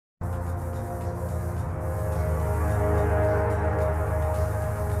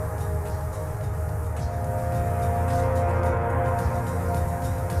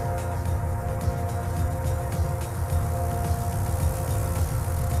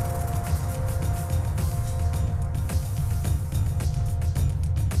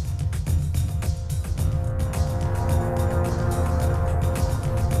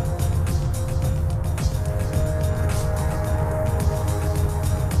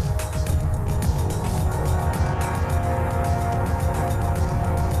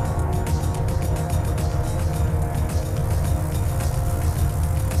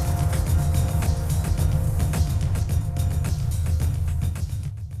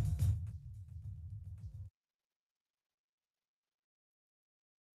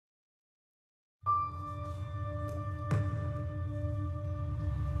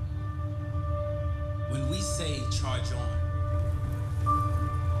When we say charge on,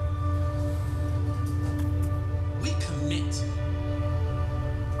 we commit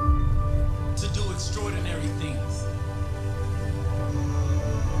to do extraordinary things.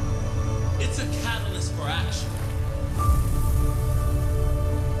 It's a catalyst for action.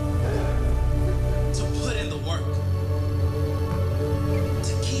 To put in the work.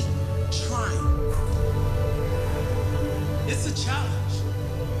 To keep trying. It's a challenge.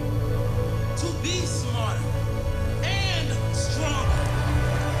 To be smarter and stronger.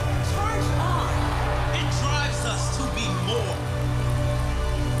 Charge on. It drives us to be more.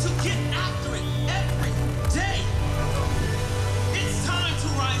 To get after it every day. It's time to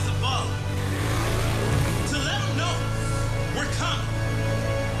rise above. To let them know we're coming.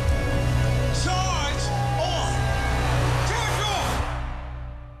 Charge on. Charge on.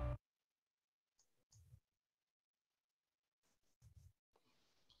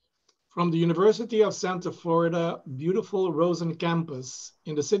 From the University of Central Florida, beautiful Rosen campus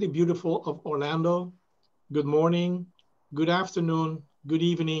in the city beautiful of Orlando, good morning, good afternoon, good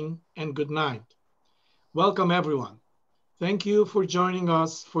evening, and good night. Welcome everyone. Thank you for joining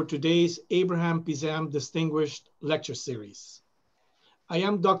us for today's Abraham Pizam Distinguished Lecture Series. I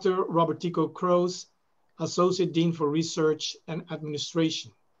am Dr. Robertico Cruz, Associate Dean for Research and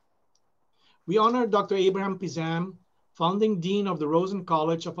Administration. We honor Dr. Abraham Pizam, founding Dean of the Rosen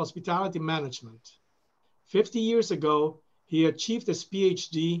College of Hospitality Management. 50 years ago, he achieved his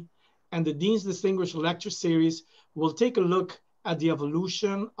Ph.D., and the Dean's Distinguished Lecture Series will take a look at the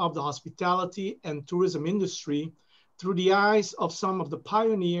evolution of the hospitality and tourism industry through the eyes of some of the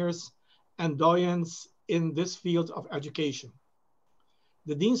pioneers and doyens in this field of education.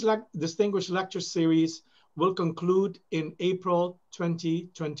 The Dean's Distinguished Lecture Series will conclude in April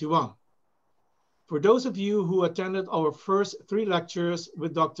 2021. For those of you who attended our first 3 lectures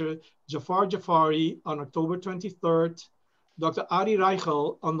with Dr. Jafar Jafari on October 23rd, Dr. Ari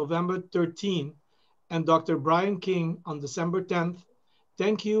Reichel on November 13th, and Dr. Brian King on December 10th,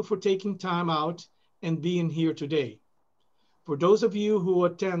 thank you for taking time out and being here today. For those of you who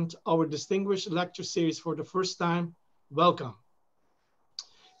attend our Distinguished Lecture Series for the first time, welcome.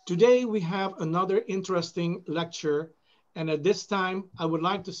 Today we have another interesting lecture, and at this time, I would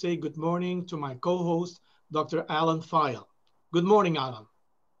like to say good morning to my co-host, Dr. Alan File. Good morning, Alan.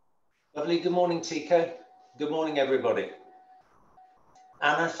 Lovely. Good morning, Tico. Good morning, everybody.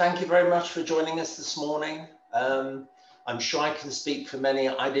 Anna, thank you very much for joining us this morning. I'm sure I can speak for many.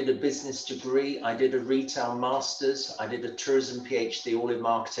 I did a business degree. I did a retail master's. I did a tourism PhD, all in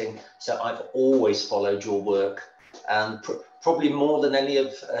marketing. So I've always followed your work. And probably more than any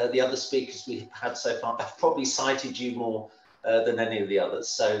of the other speakers we've had so far, I've probably cited you more than any of the others.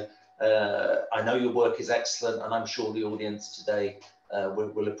 So I know your work is excellent, and I'm sure the audience today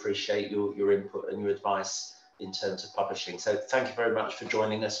will appreciate your input and your advice in terms of publishing. So thank you very much for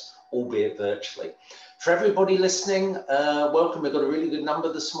joining us, albeit virtually. For everybody listening, welcome. We've got a really good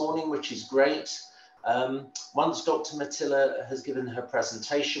number this morning, which is great. Once Dr. Matilla has given her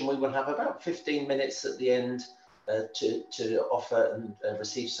presentation, we will have about 15 minutes at the end to offer and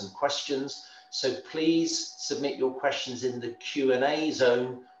receive some questions. So please submit your questions in the Q&A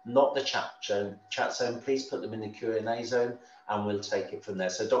zone, not the chat zone. Please put them in the Q&A zone and we'll take it from there.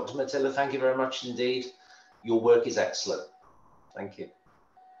 So Dr. Matilla, thank you very much indeed. Your work is excellent. Thank you.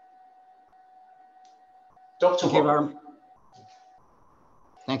 Dr.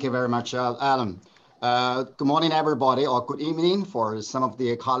 Thank you very much, Alan. Good morning, everybody, or good evening for some of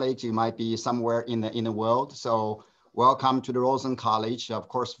the colleagues. You might be somewhere in the world. So welcome to the Rosen College, of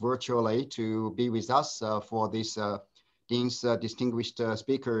course, virtually, to be with us for this Dean's Distinguished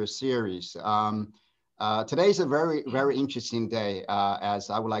Speaker Series. Today is a very, very interesting day, as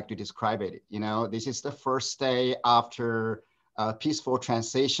I would like to describe it. You know, this is the first day after a peaceful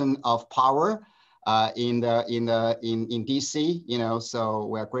transition of power in DC, you know, so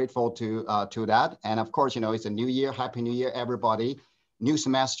we're grateful to that. And of course, you know, it's a new year. Happy New Year, everybody. New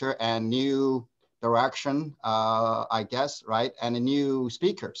semester and new direction, I guess, right? And new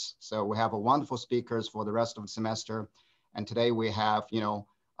speakers. So we have a wonderful speakers for the rest of the semester. And today we have, you know,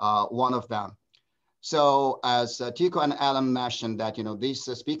 one of them. So as Tico and Alan mentioned that, you know, this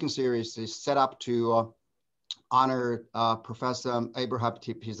speaking series is set up to honor Professor Abraham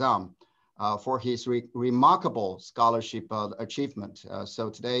Pizam for his remarkable scholarship achievement.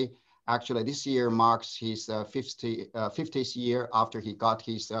 So today, actually this year marks his 50th year after he got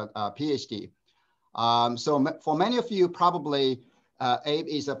his PhD. So for many of you, probably Abe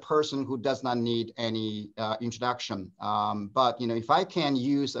is a person who does not need any introduction. But you know, if I can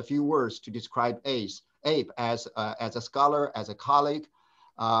use a few words to describe Abe as a scholar, as a colleague,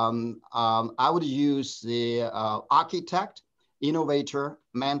 I would use the architect, innovator,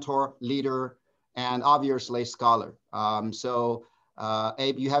 mentor, leader, and obviously scholar.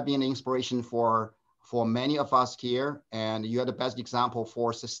 Abe, you have been an inspiration for many of us here, and you are the best example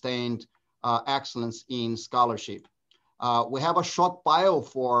for sustained excellence in scholarship. We have a short bio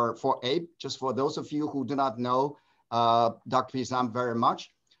for Abe, just for those of you who do not know Dr. Pizam very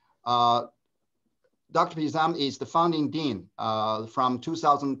much. Dr. Pizam is the founding dean from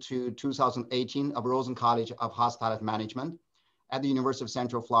 2000 to 2018 of Rosen College of Hospitality Management at the University of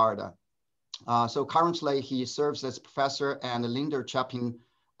Central Florida. So currently he serves as professor and Linder Chapin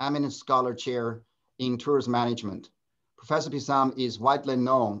Eminent Scholar Chair in Tourism Management. Professor Pizam is widely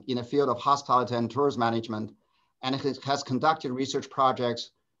known in the field of hospitality and tourism management, and has conducted research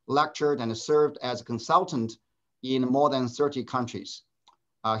projects, lectured, and served as a consultant in more than 30 countries.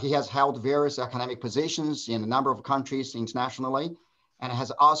 He has held various academic positions in a number of countries internationally, and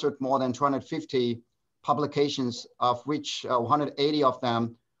has authored more than 250 publications, of which 180 of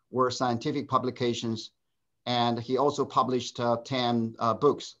them were scientific publications, and he also published 10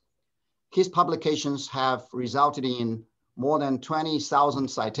 books. His publications have resulted in more than 20,000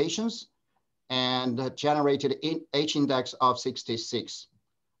 citations and generated an H-index of 66.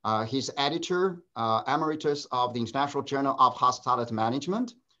 He's editor emeritus of the International Journal of Hospitality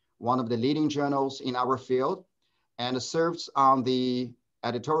Management, one of the leading journals in our field, and serves on the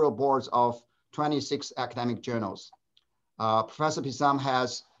editorial boards of 26 academic journals. Professor Pizam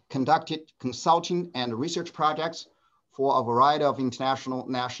has conducted consulting and research projects for a variety of international,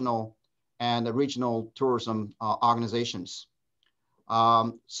 national, and regional tourism organizations.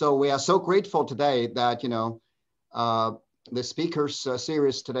 So we are so grateful today that, the speakers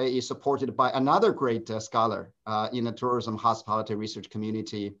series today is supported by another great scholar in the tourism hospitality research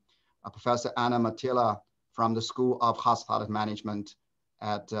community, Professor Anna Matilla from the School of Hospitality Management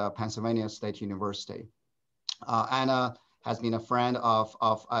at Pennsylvania State University. Anna has been a friend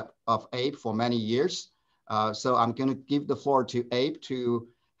of Abe for many years. So I'm going to give the floor to Abe to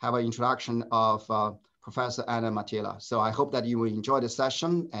have an introduction of Professor Anna Matilla. So I hope that you will enjoy the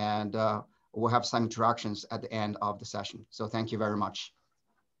session, and we'll have some introductions at the end of the session. So thank you very much.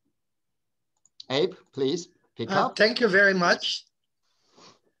 Abe, please pick up. Thank you very much.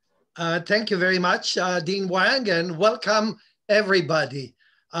 Thank you very much, Dean Wang, and welcome everybody.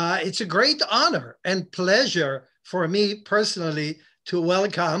 It's a great honor and pleasure for me personally to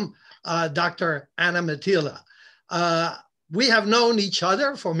welcome Dr. Anna Matilla. We have known each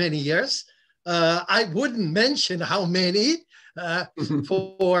other for many years. I wouldn't mention how many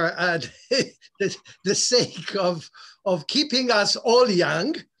for the sake of keeping us all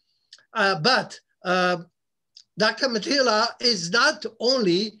young. But Dr. Matilla is not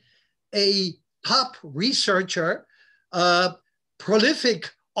only a top researcher,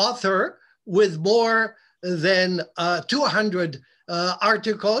 prolific author with more than 200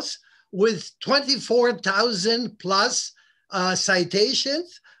 articles, with 24,000 plus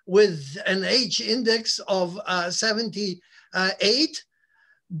citations, with an H-index of 78.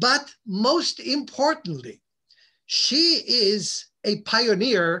 But most importantly, she is a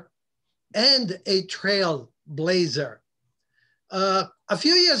pioneer and a trailblazer. A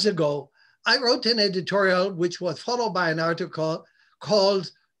few years ago, I wrote an editorial which was followed by an article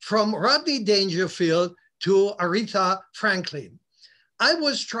called From Rodney Dangerfield to Aretha Franklin. I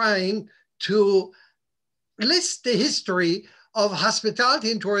was trying to list the history of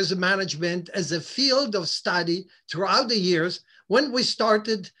hospitality and tourism management as a field of study throughout the years when we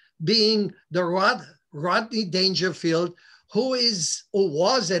started being the Rodney Dangerfield, who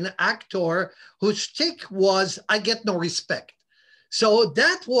was an actor whose shtick was, I get no respect. So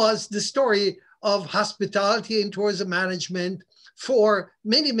that was the story of hospitality and tourism management for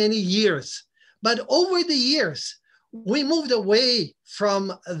many, many years. But over the years, we moved away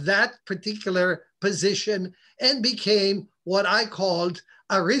from that particular position and became what I called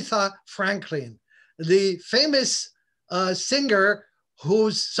Aretha Franklin, the famous singer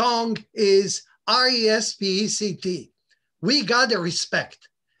whose song is R-E-S-P-E-C-T. We got a respect.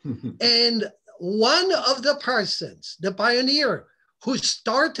 And one of the persons, the pioneer, who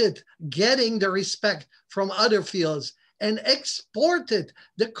started getting the respect from other fields and exported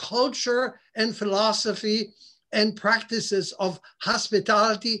the culture and philosophy and practices of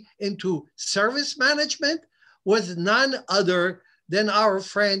hospitality into service management was none other than our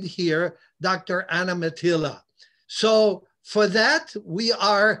friend here, Dr. Anna Matilla. So for that, we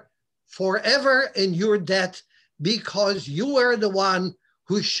are forever in your debt, because you were the one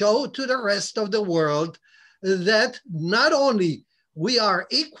who showed to the rest of the world that not only we are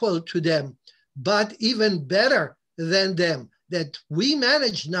equal to them, but even better than them. that we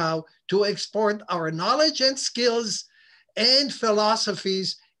manage now to export our knowledge and skills and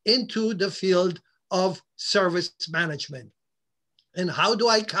philosophies into the field of service management. And how do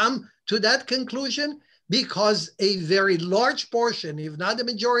I come to that conclusion? Because a very large portion, if not the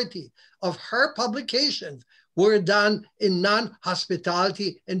majority, of her publications were done in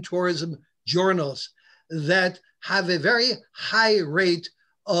non-hospitality and tourism journals that have a very high rate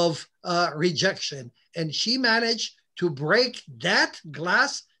of rejection. And she managed to break that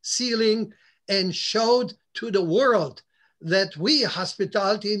glass ceiling and showed to the world that we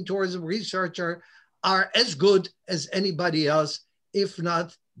hospitality and tourism researchers are as good as anybody else, if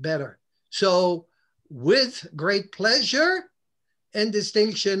not better. So with great pleasure and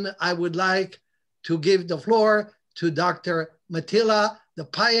distinction, I would like to give the floor to Dr. Matilla, the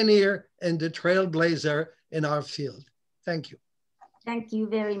pioneer and the trailblazer in our field. Thank you. Thank you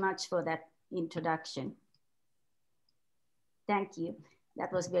very much for that introduction. Thank you.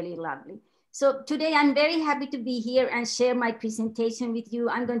 That was very lovely. So today I'm very happy to be here and share my presentation with you.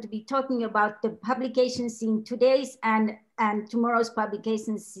 I'm going to be talking about the publications in today's and tomorrow's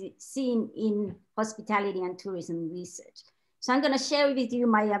publications seen in hospitality and tourism research. So I'm going to share with you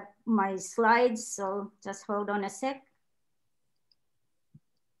my slides. So just hold on a sec.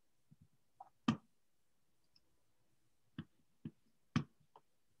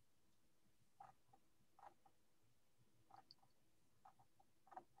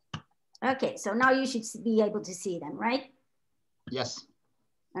 Okay, so now you should be able to see them, right? Yes.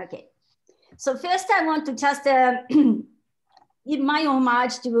 Okay, so first I want to just give my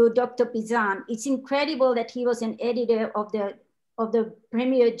homage to Dr. Pizam. It's incredible that he was an editor of the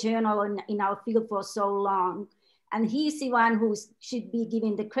premier journal in our field for so long. And he's the one who should be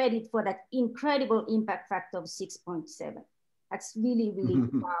given the credit for that incredible impact factor of 6.7. That's really, really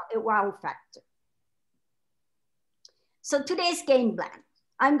a wow factor. So today's game plan.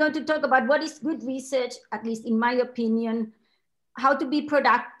 I'm going to talk about what is good research, at least in my opinion, how to be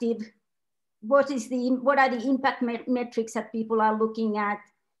productive, what are the impact metrics that people are looking at,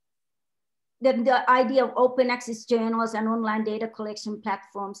 the idea of open access journals and online data collection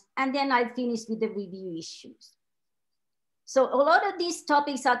platforms, and then I finish with the review issues. So a lot of these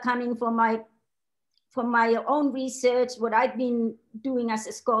topics are coming from my own research, what I've been doing as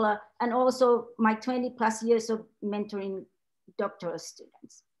a scholar, and also my 20+ years of mentoring doctoral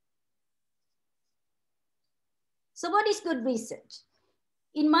students. So what is good research?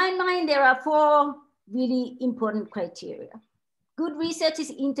 In my mind, there are 4 really important criteria. Good research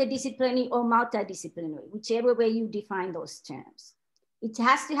is interdisciplinary or multidisciplinary, whichever way you define those terms. It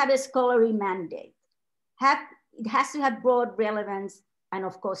has to have a scholarly mandate. It has to have broad relevance and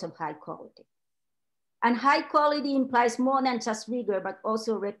of course of high quality. And high quality implies more than just rigor, but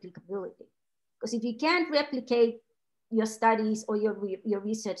also replicability. Because if you can't replicate your studies or your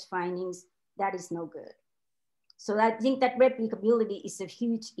research findings, that is no good. So I think that replicability is a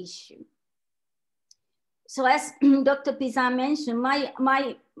huge issue. So as Dr. Pizam mentioned,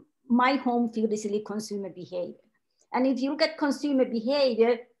 my home field is really consumer behavior. And if you look at consumer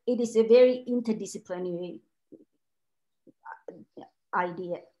behavior, it is a very interdisciplinary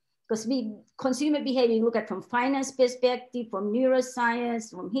idea. Because consumer behavior, you look at from finance perspective, from neuroscience,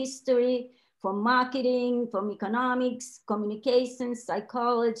 from history, from marketing, from economics, communications,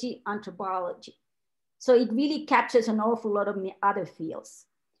 psychology, anthropology. So it really captures an awful lot of other fields.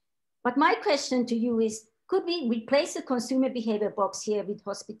 But my question to you is, could we replace the consumer behavior box here with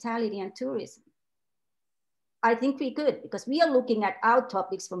hospitality and tourism? I think we could, because we are looking at our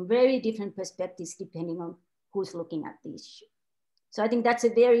topics from very different perspectives, depending on who's looking at the issue. So I think that's a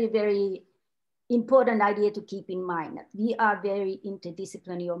very, very important idea to keep in mind, that we are very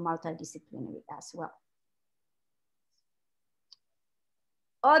interdisciplinary or multidisciplinary as well.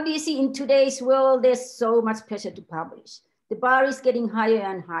 Obviously, in today's world, there's so much pressure to publish. The bar is getting higher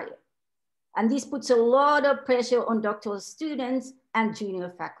and higher. And this puts a lot of pressure on doctoral students and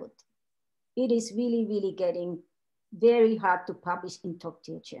junior faculty. It is really, really getting very hard to publish in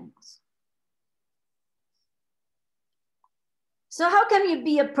top-tier journals. So how can you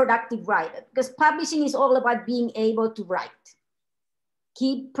be a productive writer? Because publishing is all about being able to write.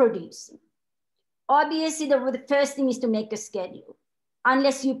 Keep producing. Obviously, the first thing is to make a schedule.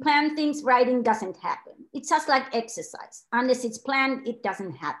 Unless you plan things, writing doesn't happen. It's just like exercise. Unless it's planned, it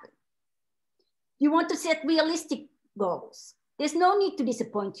doesn't happen. You want to set realistic goals. There's no need to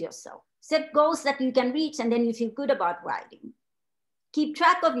disappoint yourself. Set goals that you can reach and then you feel good about writing. Keep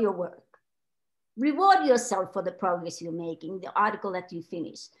track of your work. Reward yourself for the progress you're making, the article that you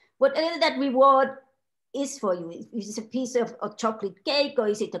finish. Whatever that reward is for you, is it a piece of chocolate cake or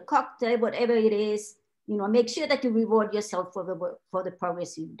is it a cocktail, whatever it is, Make sure that you reward yourself for the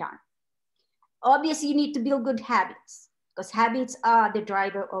progress you've done. Obviously, you need to build good habits, because habits are the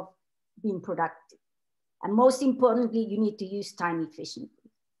driver of being productive. And most importantly, you need to use time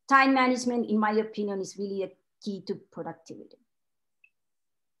efficiently. Time management, in my opinion, is really a key to productivity.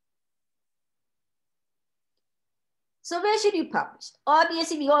 So where should you publish?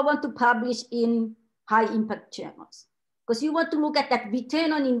 Obviously, we all want to publish in high impact journals, because you want to look at that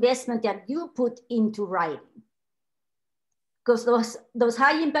return on investment that you put into writing. Because those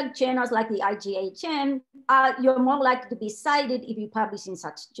high impact journals like the IGHM, you're more likely to be cited if you publish in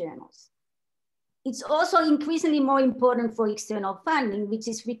such journals. It's also increasingly more important for external funding, which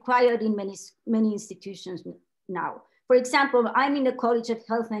is required in many institutions now. For example, I'm in the College of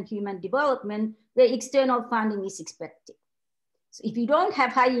Health and Human Development, where external funding is expected. So if you don't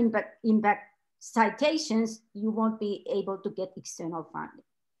have high impact citations, you won't be able to get external funding.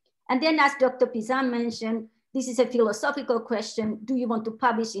 And then, as Dr. Pizam mentioned, this is a philosophical question. Do you want to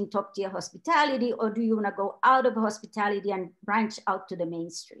publish in top tier hospitality, or do you want to go out of hospitality and branch out to the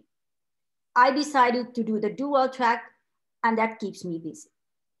mainstream? I decided to do the dual track, and that keeps me busy.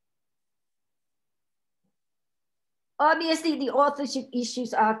 Obviously, the authorship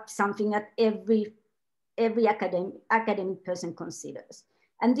issues are something that every academic person considers.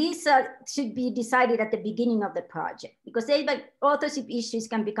 And these should be decided at the beginning of the project, because authorship issues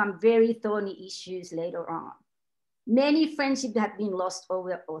can become very thorny issues later on. Many friendships have been lost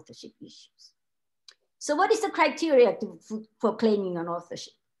over authorship issues. So what is the criteria for claiming an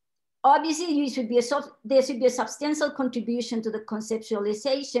authorship? Obviously, there should be a substantial contribution to the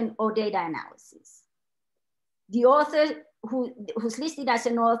conceptualization or data analysis. The author who's listed as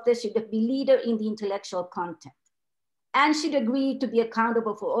an author should be leader in the intellectual content and should agree to be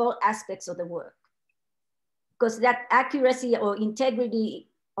accountable for all aspects of the work, because that accuracy or integrity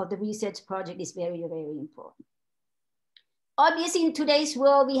of the research project is very, very important. Obviously, in today's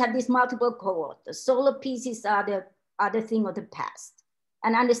world, we have these multiple co-authors. Solo pieces are the thing of the past,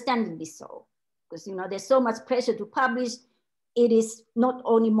 and understandably so, because there's so much pressure to publish. It is not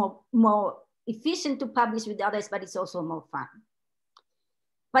only more efficient to publish with others, but it's also more fun.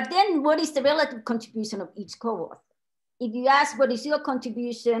 But then what is the relative contribution of each co-author? If you ask what is your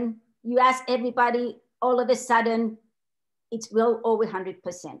contribution, you ask everybody, all of a sudden, it's well over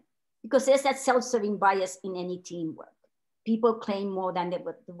 100%, because there's that self-serving bias in any teamwork. People claim more than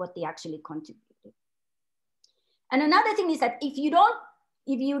what they actually contributed. And another thing is that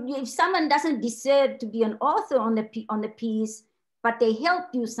if someone doesn't deserve to be an author on the piece, but they help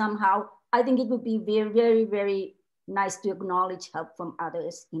you somehow, I think it would be very, very, very nice to acknowledge help from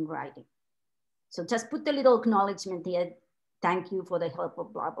others in writing. So just put a little acknowledgement here. Thank you for the help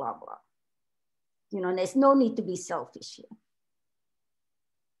of blah, blah, blah. There's no need to be selfish here.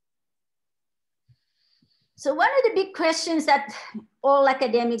 So one of the big questions that all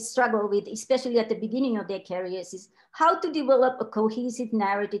academics struggle with, especially at the beginning of their careers, is how to develop a cohesive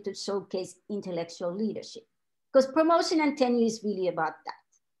narrative to showcase intellectual leadership. Because promotion and tenure is really about that.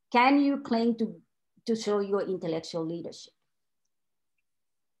 Can you claim to show your intellectual leadership?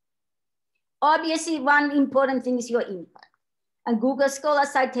 Obviously, one important thing is your impact. And Google Scholar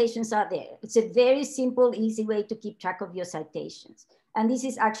citations are there. It's a very simple, easy way to keep track of your citations. And this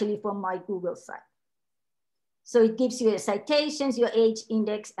is actually from my Google site. So it gives you your citations, your age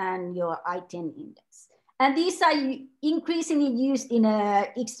index, and your I-10 index. And these are increasingly used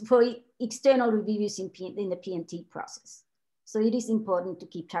for external reviews in the P&T process. So it is important to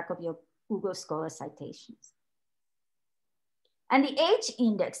keep track of your Google Scholar citations. And the age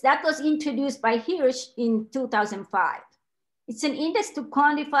index, that was introduced by Hirsch in 2005. It's an index to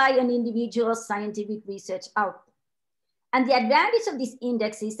quantify an individual's scientific research output. And the advantage of this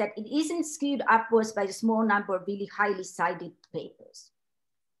index is that it isn't skewed upwards by a small number of really highly cited papers.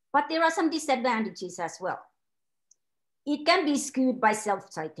 But there are some disadvantages as well. It can be skewed by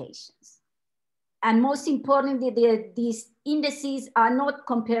self-citations. And most importantly, these indices are not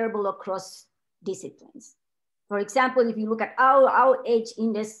comparable across disciplines. For example, if you look at our age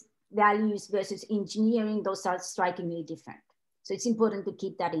index values versus engineering, those are strikingly different. So it's important to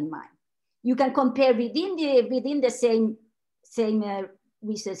keep that in mind. You can compare within the same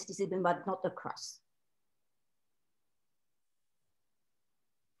research discipline, but not across.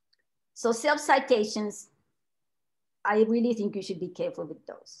 So self-citations, I really think you should be careful with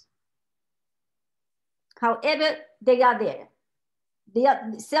those. However, they are there.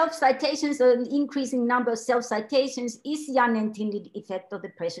 Self-citations, an increasing number of self-citations is the unintended effect of the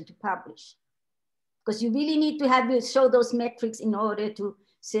pressure to publish. Because you really need to show those metrics in order to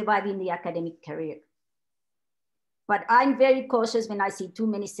survive in the academic career. But I'm very cautious when I see too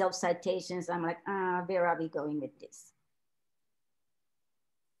many self-citations. I'm like, where are we going with this?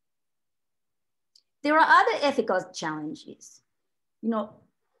 There are other ethical challenges.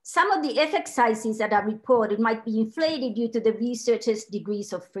 Some of the effect sizes that are reported might be inflated due to the researchers'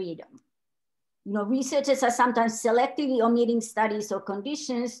 degrees of freedom. Researchers are sometimes selectively omitting studies or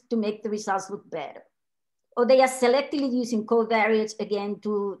conditions to make the results look better. Or they are selectively using covariates again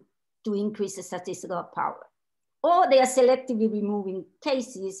to increase the statistical power. Or they are selectively removing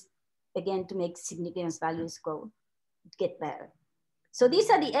cases again to make significance values get better. So these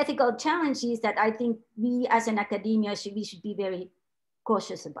are the ethical challenges that I think we as an academia we should be very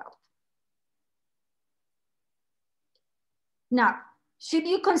cautious about. Now, should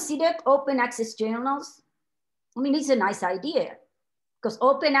you consider open access journals? I mean, it's a nice idea because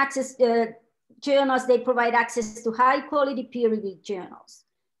open access journals, they provide access to high quality peer-reviewed journals.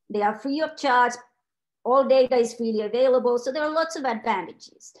 They are free of charge. All data is freely available. So there are lots of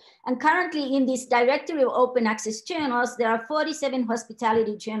advantages. And currently in this directory of open access journals, there are 47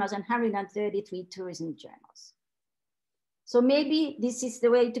 hospitality journals and 133 tourism journals. So maybe this is the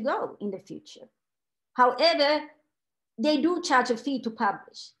way to go in the future. However, they do charge a fee to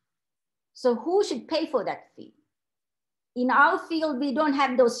publish. So who should pay for that fee? In our field, we don't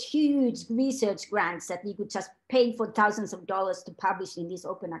have those huge research grants that we could just pay for thousands of dollars to publish in these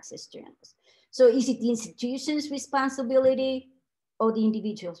open access journals. So is it the institution's responsibility or the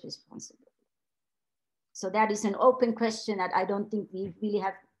individual's responsibility? So that is an open question that I don't think we really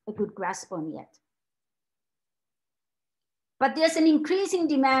have a good grasp on yet. But there's an increasing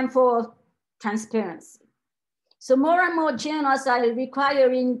demand for transparency. So more and more journals are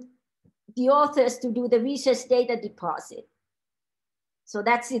requiring the authors to do the research data deposit. So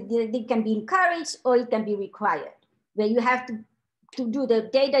that's it. It can be encouraged or it can be required, where you have to do the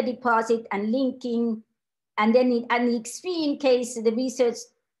data deposit and linking. And then in an extreme case, the research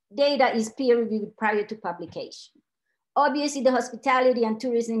data is peer-reviewed prior to publication. Obviously, the hospitality and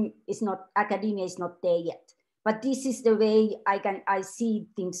tourism is not, academia is not there yet. But this is the way I see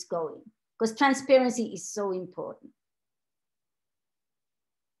things going, because transparency is so important.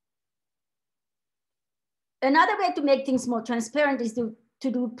 Another way to make things more transparent is to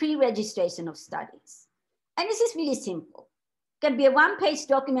do pre-registration of studies. And this is really simple. It can be a one-page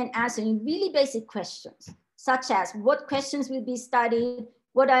document answering really basic questions, such as what questions will be studied,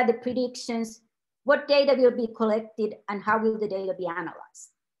 what are the predictions, what data will be collected, and how will the data be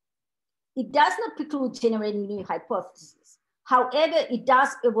analyzed. It does not preclude generating new hypotheses. However, it does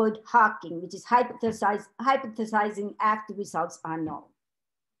avoid hawking, which is hypothesizing after results are known.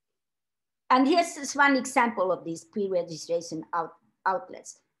 And here's just one example of these pre-registration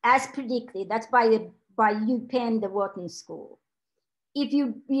outlets. As predicted, that's by UPenn, the Wharton School. If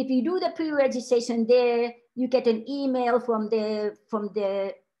you do the pre-registration there, you get an email from the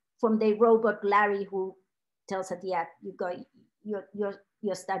robot Larry, who tells that, yeah,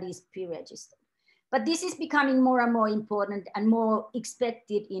 your study is pre-registered. But this is becoming more and more important and more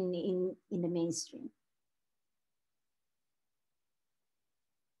expected in the mainstream.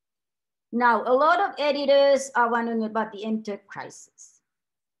 Now, a lot of editors are wondering about the MTurk crisis.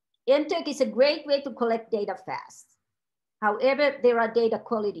 MTurk is a great way to collect data fast. However, there are data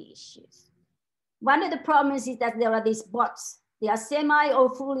quality issues. One of the problems is that there are these bots. They are semi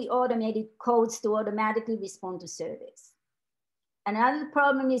or fully automated codes to automatically respond to surveys. Another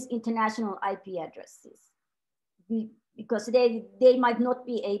problem is international IP addresses, because they might not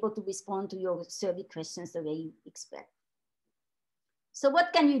be able to respond to your survey questions the way you expect. So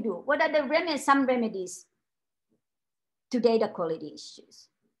what can you do? What are some remedies to data quality issues?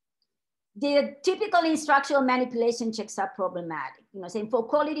 The typical instructional manipulation checks are problematic. Saying for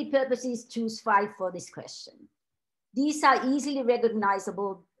quality purposes, choose 5 for this question. These are easily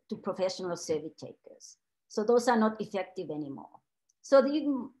recognizable to professional survey takers. So those are not effective anymore. So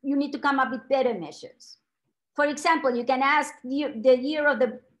you need to come up with better measures. For example, you can ask the year of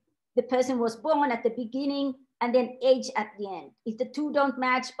the person was born at the beginning and then age at the end. If the two don't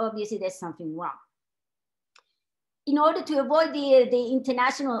match, obviously there's something wrong. In order to avoid the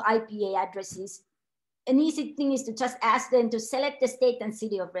international IPA addresses, an easy thing is to just ask them to select the state and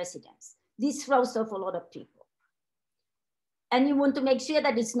city of residence. This throws off a lot of people. And you want to make sure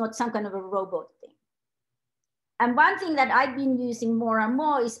that it's not some kind of a robot thing. And one thing that I've been using more and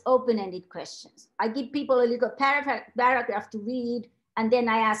more is open-ended questions. I give people a little paragraph to read, and then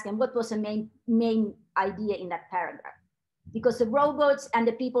I ask them what was the main idea in that paragraph. Because the robots and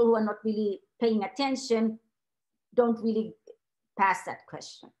the people who are not really paying attention don't really pass that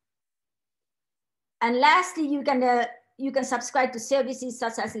question. And lastly, you can you can subscribe to services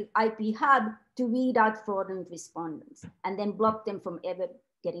such as the IP Hub to weed out fraudulent respondents and then block them from ever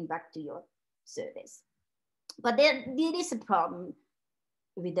getting back to your service. But there is a problem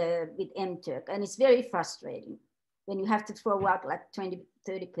with MTurk, and it's very frustrating when you have to throw out like 20,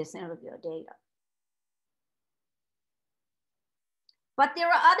 30% of your data. But there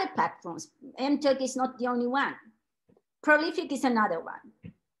are other platforms. MTurk is not the only one. Prolific is another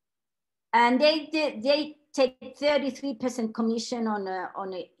one. And they take 33% commission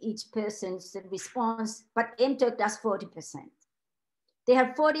on each person's response, but MTurk does 40%. They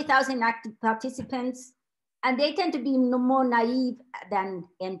have 40,000 active participants, and they tend to be more naive than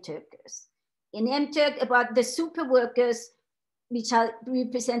MTurkers. In MTurk, about the super workers, which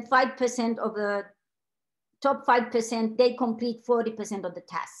represent 5% of the top 5%, they complete 40% of the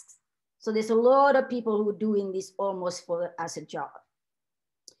tasks. So there's a lot of people who are doing this almost as a job.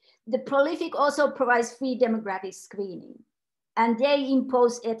 The Prolific also provides free demographic screening, and they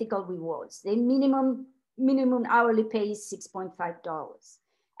impose ethical rewards. The minimum hourly pay is $6.5.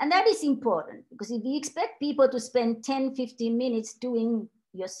 And that is important because if you expect people to spend 10, 15 minutes doing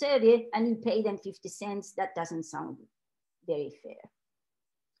your survey and you pay them 50 cents, that doesn't sound very fair.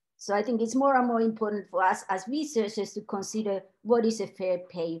 So I think it's more and more important for us as researchers to consider what is a fair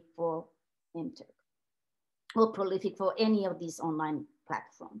pay for MTurk or Prolific for any of these online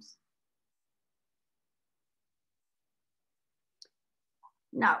platforms.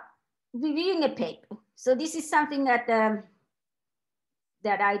 Now, reviewing a paper. So this is something that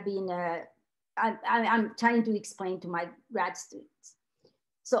I'm trying to explain to my grad students.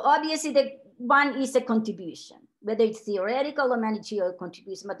 So obviously the one is a contribution, whether it's theoretical or managerial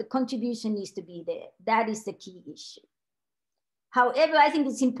contribution, but the contribution needs to be there. That is the key issue. However, I think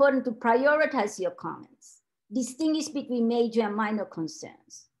it's important to prioritize your comments, distinguish between major and minor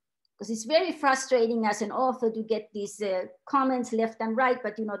concerns, because it's very frustrating as an author to get these comments left and right,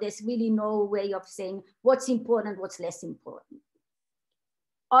 but there's really no way of saying what's important, what's less important.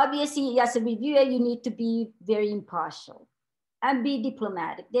 Obviously, as a reviewer, you need to be very impartial and be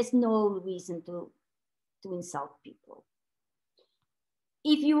diplomatic. There's no reason to insult people.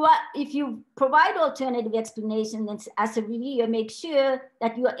 If you provide alternative explanations as a reviewer, make sure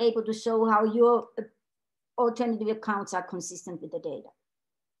that you are able to show how your alternative accounts are consistent with the data.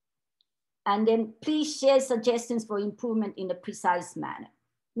 And then please share suggestions for improvement in a precise manner.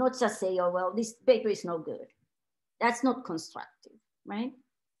 Not just say, oh, well, this paper is no good. That's not constructive, right?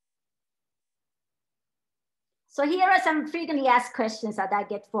 So here are some frequently asked questions that I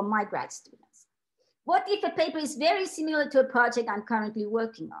get from my grad students. What if a paper is very similar to a project I'm currently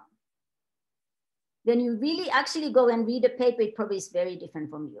working on? When you really actually go and read a paper, it probably is very different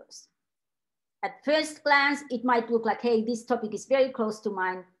from yours. At first glance, it might look like, hey, this topic is very close to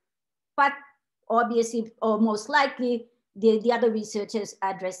mine, but obviously, or most likely, the other researchers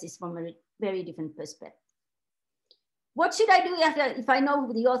address this from a very different perspective. What should I do if I know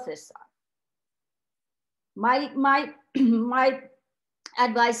who the authors are? My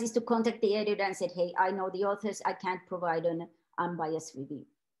advice is to contact the editor and say, hey, I know the authors, I can't provide an unbiased review.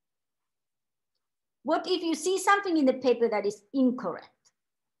 What if you see something in the paper that is incorrect?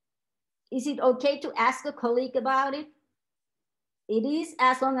 Is it okay to ask a colleague about it? It is,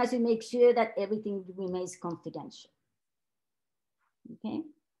 as long as you make sure that everything remains confidential. Okay.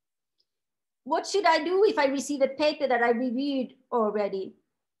 What should I do if I receive a paper that I reviewed already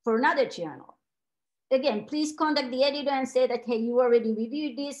for another journal? Again, please contact the editor and say that, hey, you already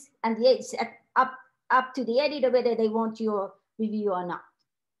reviewed this, and it's up to the editor whether they want your review or not.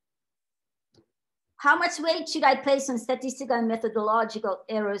 How much weight should I place on statistical and methodological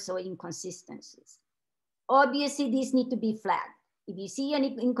errors or inconsistencies? Obviously, these need to be flagged. If you see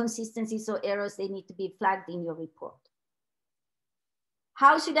any inconsistencies or errors, they need to be flagged in your report.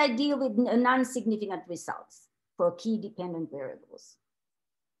 How should I deal with non-significant results for key dependent variables?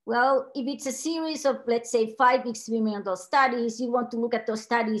 Well, if it's a series of, let's say, 5 experimental studies, you want to look at those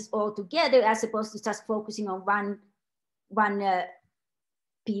studies all together as opposed to just focusing on one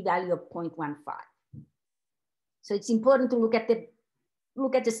p-value of 0.15. So it's important to look at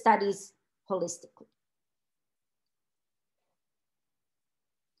the studies holistically.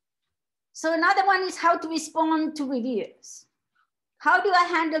 So another one is how to respond to reviewers. How do I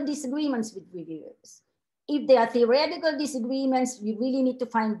handle disagreements with reviewers? If they are theoretical disagreements, you really need to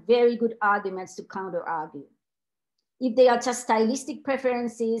find very good arguments to counter argue. If they are just stylistic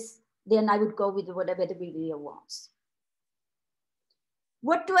preferences, then I would go with whatever the reviewer wants.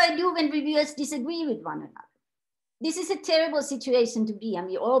 What do I do when reviewers disagree with one another? This is a terrible situation to be in.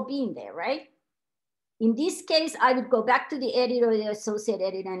 We've all been there, right? In this case, I would go back to the editor or the associate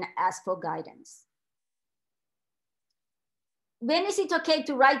editor and ask for guidance. when is it okay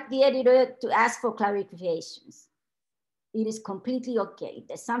to write the editor to ask for clarifications? It is completely okay. If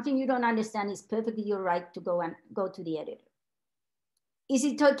there's something you don't understand, it's perfectly your right to go to the editor. Is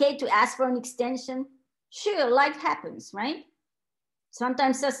it okay to ask for an extension? Sure, life happens, right?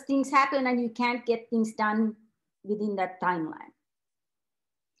 Sometimes such things happen and you can't get things done within that timeline.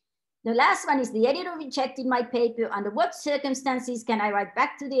 The last one is the editor rejected my paper. Under what circumstances can I write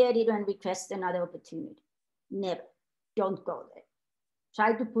back to the editor and request another opportunity? Never. Don't go there.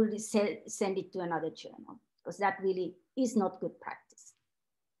 Try to send it to another journal, because that really is not good practice.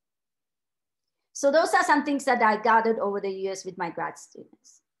 So those are some things that I gathered over the years with my grad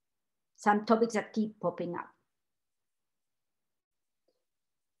students. Some topics that keep popping up.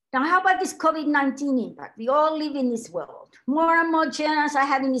 Now, how about this COVID-19 impact? We all live in this world. More and more journals are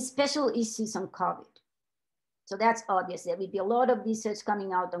having special issues on COVID. So that's obvious. There will be a lot of research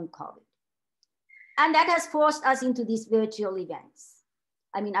coming out on COVID. And that has forced us into these virtual events.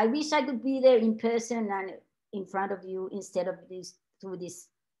 I mean, I wish I could be there in person and in front of you instead of through this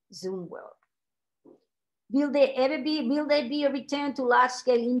Zoom world. Will there be a return to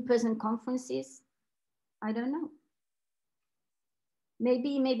large-scale in-person conferences? I don't know.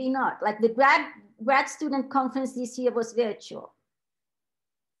 Maybe, maybe not. Like the grad student conference this year was virtual.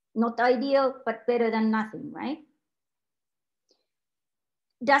 Not ideal, but better than nothing, right?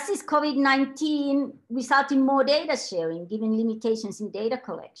 Does this COVID-19 result in more data sharing, given limitations in data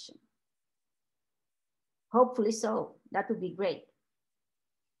collection? Hopefully so. That would be great.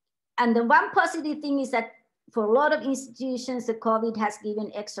 And the one positive thing is that for a lot of institutions, the COVID has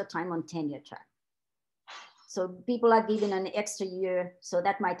given extra time on tenure track. So people are given an extra year, so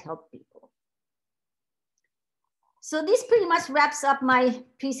that might help people. So this pretty much wraps up my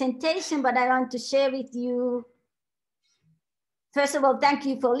presentation, but I want to share with you, first of all, thank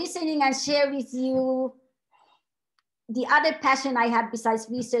you for listening, and share with you the other passion I have besides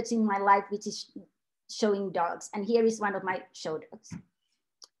research in my life, which is showing dogs. And here is one of my show dogs.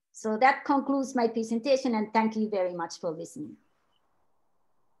 So that concludes my presentation, and thank you very much for listening.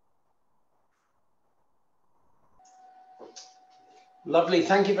 Lovely.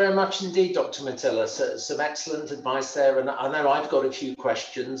 Thank you very much indeed, Dr. Matilla. So, some excellent advice there. And I know I've got a few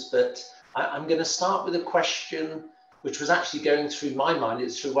questions, but I'm going to start with a question which was actually going through my mind.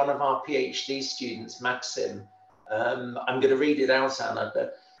 It's through one of our PhD students, Maxim. I'm going to read it out, Anna.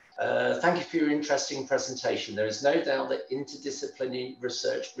 But, thank you for your interesting presentation. There is no doubt that interdisciplinary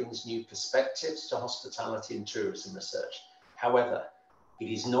research brings new perspectives to hospitality and tourism research. However, it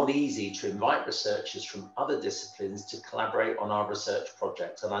is not easy to invite researchers from other disciplines to collaborate on our research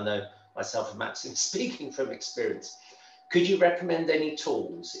project. And I know myself and Maxim, speaking from experience, could you recommend any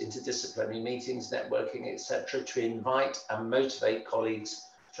tools, interdisciplinary meetings, networking, etc., to invite and motivate colleagues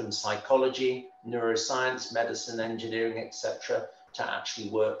from psychology, neuroscience, medicine, engineering, etc., to actually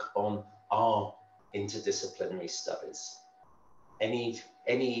work on our interdisciplinary studies?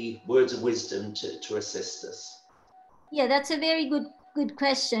 Any words of wisdom to assist us? Yeah, that's a very good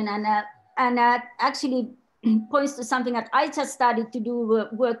question, and actually points to something that I just started to do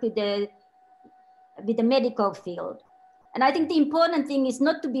work with the medical field. And I think the important thing is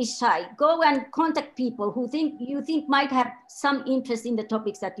not to be shy. Go and contact people who you think might have some interest in the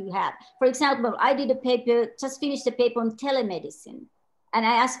topics that you have. For example, I did a paper, just finished a paper on telemedicine, and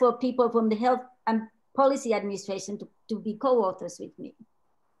I asked for people from the Health and Policy Administration to be co-authors with me,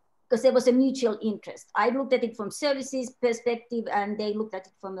 because there was a mutual interest. I looked at it from services perspective, and they looked at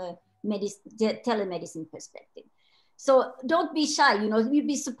it from a telemedicine perspective. So don't be shy. You know, you'd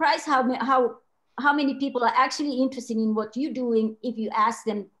be surprised how many people are actually interested in what you're doing if you ask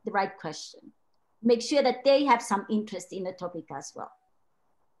them the right question. Make sure that they have some interest in the topic as well.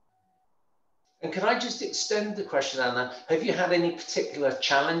 And can I just extend the question, Anna? Have you had any particular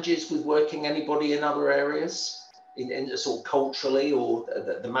challenges with working anybody in other areas? In sort of culturally, or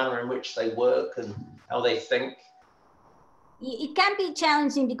the manner in which they work and how they think? It can be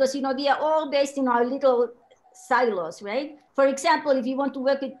challenging because, you know, we are all based in our little silos, right? For example, if you want to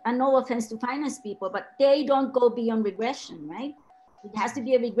work with, and no offense to finance people, but they don't go beyond regression, right? It has to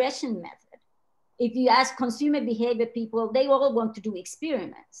be a regression method. If you ask consumer behavior people, they all want to do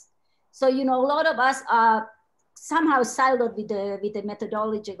experiments. So, you know, a lot of us are somehow siloed with the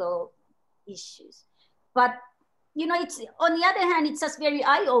methodological issues. But you know, it's, on the other hand, it's just very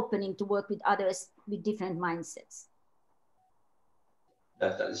eye-opening to work with others with different mindsets.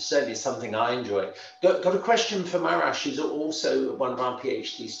 That's certainly something I enjoy. Got a question for Marash, who's also one of our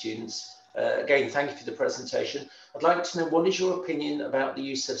PhD students. Again, thank you for the presentation. I'd like to know, what is your opinion about the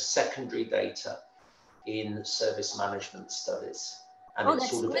use of secondary data in service management studies? and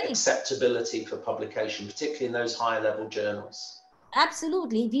its sort of acceptability for publication, particularly in those higher level journals?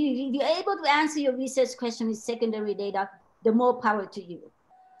 Absolutely. If you're able to answer your research question with secondary data, the more power to you.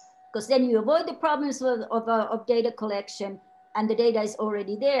 Because then you avoid the problems of data collection, and the data is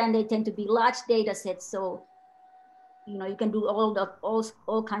already there, and they tend to be large data sets. So, you know, you can do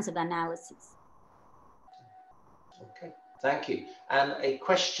all kinds of analysis. Okay, thank you. And a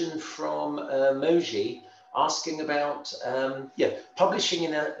question from Moji asking about publishing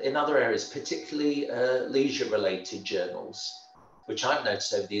in other areas, particularly leisure-related journals, which I've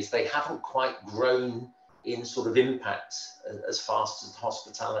noticed over the years, they haven't quite grown in sort of impact as fast as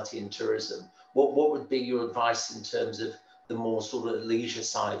hospitality and tourism. What would be your advice in terms of the more sort of leisure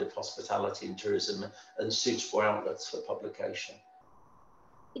side of hospitality and tourism and suitable outlets for publication?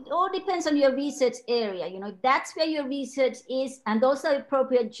 It all depends on your research area. You know, if that's where your research is, and those are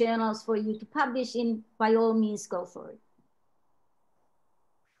appropriate journals for you to publish in, by all means, go for it.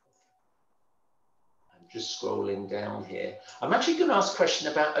 I'm just scrolling down here. I'm actually going to ask a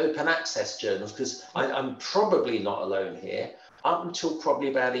question about open access journals, because I'm probably not alone here. Up until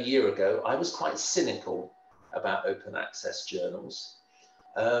probably about a year ago, I was quite cynical about open access journals.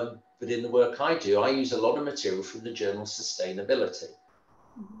 But in the work I do, I use a lot of material from the journal Sustainability,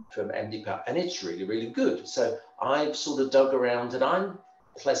 from MD, and it's really, really good. So I've sort of dug around, and I'm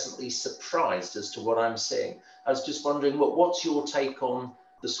pleasantly surprised as to what I'm seeing. I was just wondering, what's your take on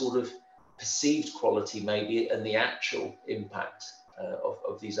the sort of perceived quality maybe and the actual impact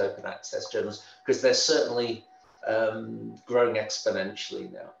of these open access journals, because they're certainly growing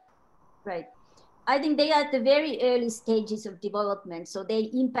exponentially now. Right. I think they are at the very early stages of development, so their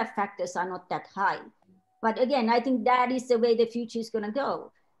impact factors are not that high. But again, I think that is the way the future is going to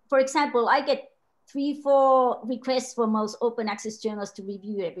go. For example, I get 3-4 requests for most open access journals to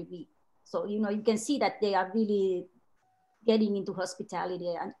review every week. So, you know, you can see that they are really getting into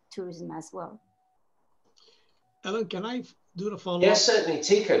hospitality and tourism as well. Alan, can I do the follow-up? Yes, certainly.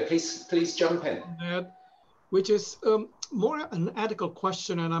 Tico, please jump in. That, which is more an ethical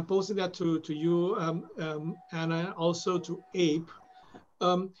question, and I'm posing that to you, and also to Abe.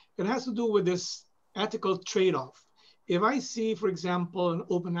 It has to do with this ethical trade-off. If I see, for example, an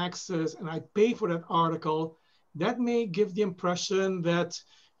open access and I pay for that article, that may give the impression that,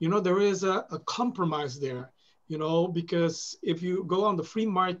 you know, there is a compromise there, you know, because if you go on the free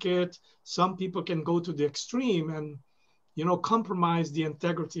market, some people can go to the extreme and, you know, compromise the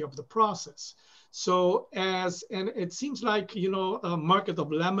integrity of the process. So and it seems like, you know, a market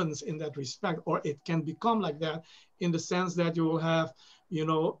of lemons in that respect, or it can become like that in the sense that you will have, you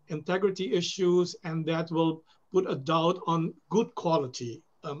know, integrity issues, and that will put a doubt on good quality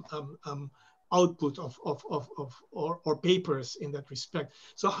output or papers in that respect.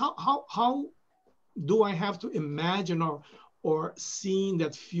 So how do I have to imagine or seeing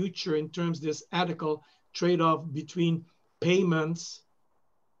that future in terms of this ethical trade-off between payments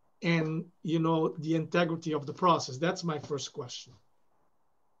and, you know, the integrity of the process? That's my first question.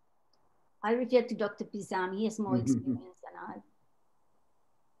 I refer to Dr. Pizam. He has more experience than I.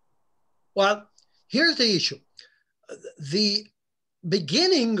 Well, here's the issue. The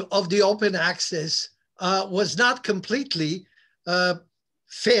beginning of the open access was not completely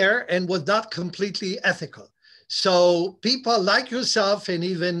fair and was not completely ethical. So people like yourself and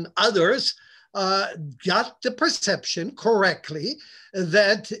even others got the perception correctly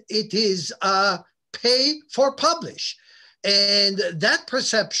that it is pay for publish. And that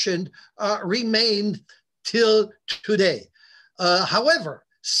perception remained till today. However,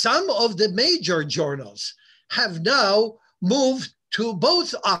 some of the major journals have now moved to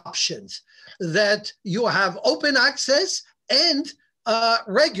both options, that you have open access and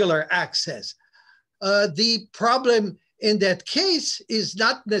regular access. The problem in that case is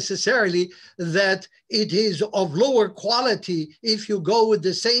not necessarily that it is of lower quality if you go with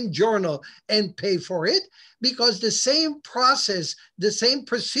the same journal and pay for it, because the same process, the same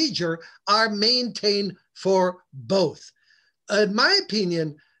procedure are maintained for both. In my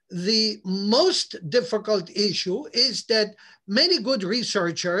opinion, the most difficult issue is that many good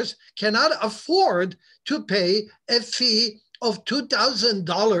researchers cannot afford to pay a fee of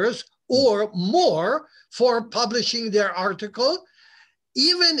 $2,000 or more for publishing their article,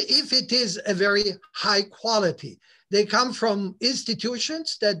 even if it is a very high quality. They come from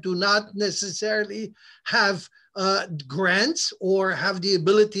institutions that do not necessarily have grants or have the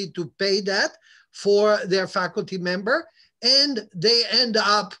ability to pay that for their faculty member, and they end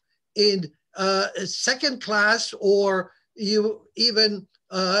up in second class or even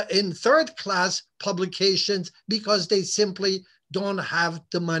in third class publications because they simply don't have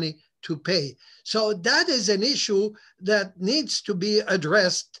the money to pay. So that is an issue that needs to be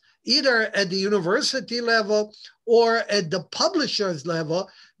addressed either at the university level or at the publisher's level,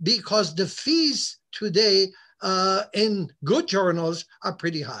 because the fees today in good journals are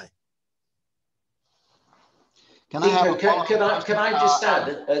pretty high. Can I just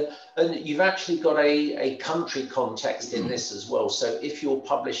add, and you've actually got a country context in this as well. So if you're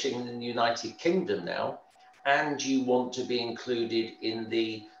publishing in the United Kingdom now, and you want to be included in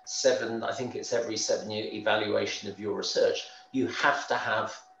the I think it's every 7-year evaluation of your research, you have to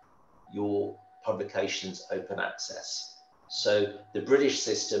have your publications open access. So the British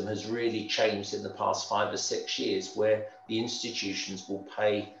system has really changed in the past 5 or 6 years, where the institutions will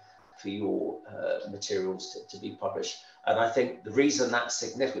pay for your materials to be published. And I think the reason that's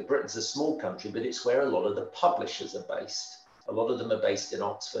significant, Britain's a small country, but it's where a lot of the publishers are based. A lot of them are based in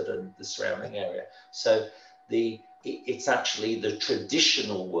Oxford and the surrounding area. So it's actually the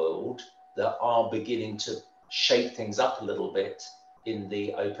traditional world that are beginning to shape things up a little bit in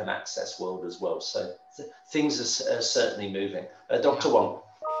the open access world as well. So things are certainly moving. Dr. Wong.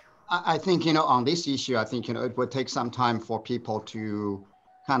 I think, on this issue, I think, it would take some time for people to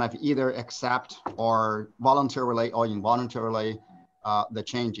kind of either accept or voluntarily or involuntarily the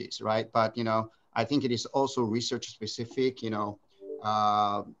changes, right? But, I think it is also research specific, if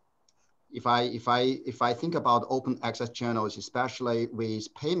I think about open access journals, especially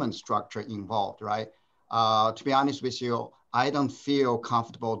with payment structure involved, right? To be honest with you, I don't feel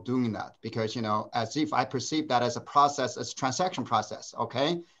comfortable doing that because, as if I perceive that as a process, as a transaction process,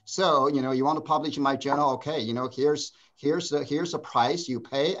 okay? So, you want to publish in my journal, okay, here's a price you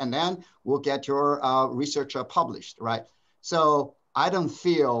pay, and then we'll get your research published, right? So I don't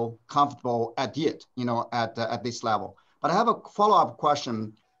feel comfortable at it, at this level. But I have a follow-up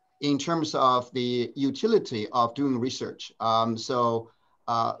question in terms of the utility of doing research. So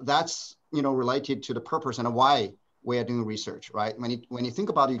that's, related to the purpose and why we are doing research, right? When you think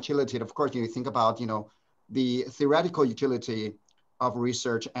about utility, of course, you think about, the theoretical utility of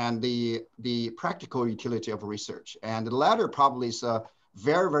research and the practical utility of research. And the latter probably is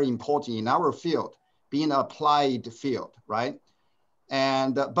very, very important in our field, being an applied field, right?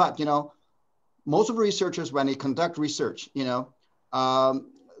 And, but, most of the researchers, when they conduct research,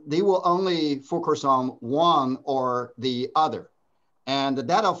 they will only focus on one or the other. And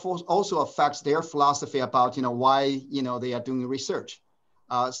that also affects their philosophy about, why, they are doing research.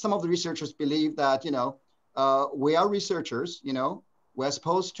 Some of the researchers believe that, we are researchers, we're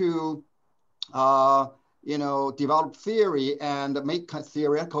supposed to, develop theory and make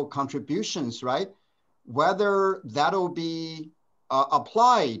theoretical contributions, right? Whether that'll be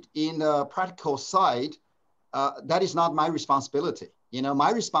applied in the practical side, that is not my responsibility.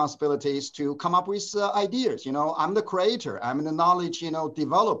 My responsibility is to come up with ideas. I'm the creator, I'm the knowledge,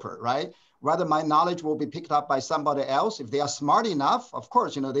 developer, right? Whether my knowledge will be picked up by somebody else, if they are smart enough, of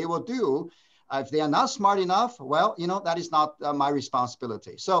course, they will do. If they are not smart enough, well, that is not my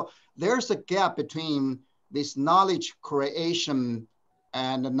responsibility. So there's a gap between this knowledge creation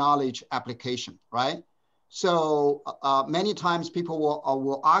and the knowledge application, right? So many times people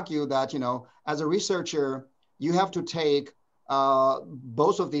will argue that, as a researcher, you have to take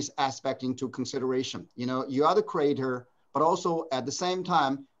both of these aspects into consideration. You are the creator, but also at the same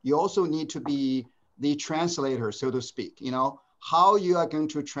time, you also need to be the translator, so to speak. How you are going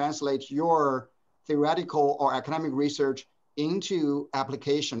to translate your theoretical or academic research into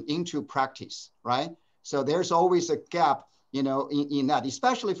application, into practice, right? So there's always a gap, in that,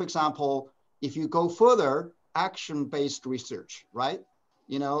 especially, for example, if you go further, action-based research, right?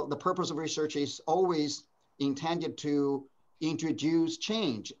 The purpose of research is always intended to introduce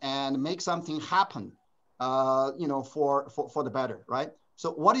change and make something happen, for the better, right?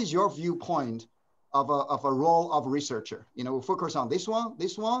 So what is your viewpoint of a role of researcher? We focus on this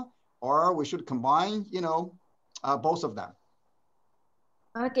one, or we should combine, both of them.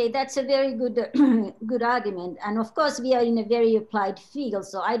 Okay, that's a very good argument. And of course, we are in a very applied field.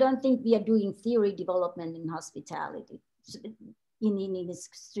 So I don't think we are doing theory development in hospitality in a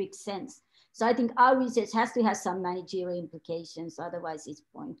strict sense. So I think our research has to have some managerial implications. Otherwise, it's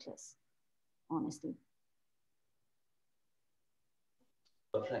pointless, honestly.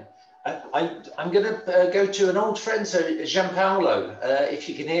 Lovely. I'm going to go to an old friend, so Gianpaolo. If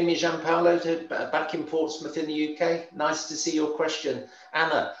you can hear me, Gianpaolo, back in Portsmouth in the UK. Nice to see your question.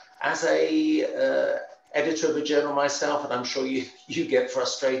 Anna, as a editor of a journal myself, and I'm sure you get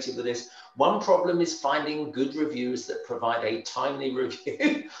frustrated with this, one problem is finding good reviews that provide a timely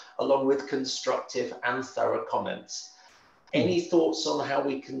review along with constructive and thorough comments. Any thoughts on how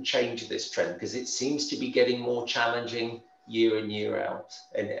we can change this trend? Because it seems to be getting more challenging year in, year out?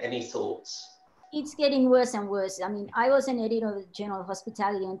 Any thoughts? It's getting worse and worse. I mean, I was an editor of the Journal of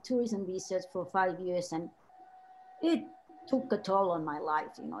Hospitality and Tourism Research for 5 years, and it took a toll on my life.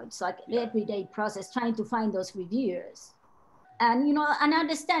 You know, it's like an everyday process trying to find those reviewers. And, you know, and I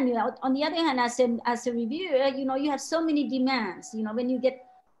understand, you know, on the other hand, as a reviewer, you know, you have so many demands. You know, when you get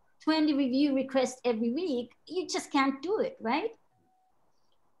 20 review requests every week, you just can't do it, right?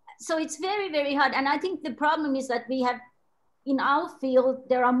 So it's very, very hard. And I think the problem is that we have, in our field,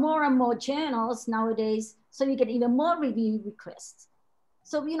 there are more and more journals nowadays, so you get even more review requests.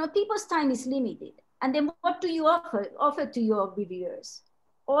 So, you know, people's time is limited. And then what do you offer to your reviewers?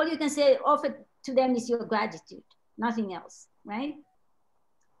 All you can say, offer to them is your gratitude, nothing else, right?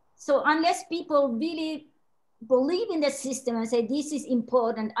 So unless people really believe in the system and say, this is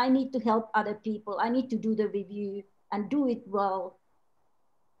important, I need to help other people, I need to do the review and do it well,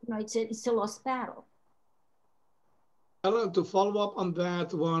 you know, it's a lost battle. Alan, to follow up on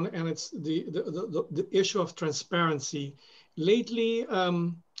that one, and it's the issue of transparency. Lately,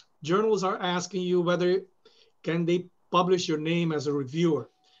 journals are asking you whether can they publish your name as a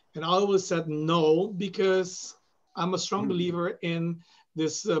reviewer. And I always said no, because I'm a strong believer in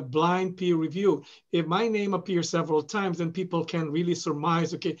this blind peer review. If my name appears several times, then people can really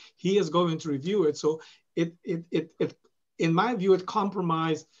surmise, okay, he is going to review it. So it in my view, it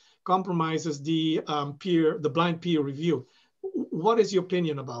compromises the blind peer review. What is your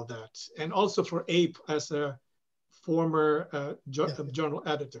opinion about that? And also for APE as a former journal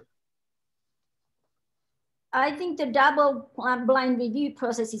editor. I think the double blind review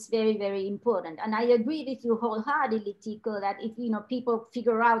process is very, very important. And I agree with you wholeheartedly, Tico, that if, you know, people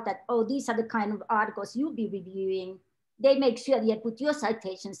figure out that, oh, these are the kind of articles you'll be reviewing, they make sure you put your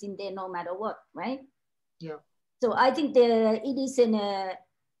citations in there no matter what, right? Yeah. So I think it is an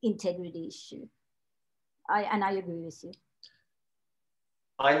integrity issue. I agree with you.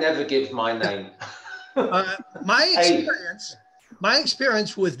 I never give my name. My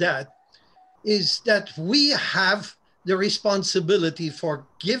experience with that is that we have the responsibility for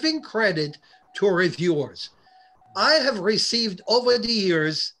giving credit to reviewers. I have received over the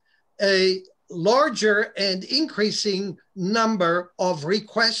years a larger and increasing number of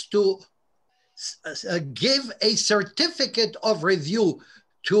requests to give a certificate of review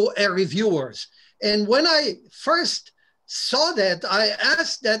to reviewers. And when I first saw that, I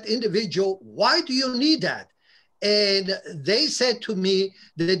asked that individual, why do you need that? And they said to me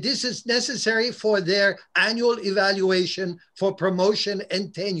that this is necessary for their annual evaluation for promotion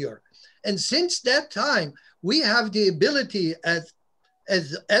and tenure. And since that time, we have the ability as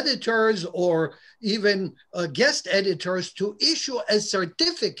editors or even guest editors to issue a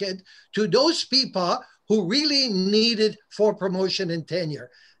certificate to those people who really need it for promotion and tenure.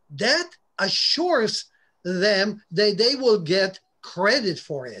 That assures them that they will get credit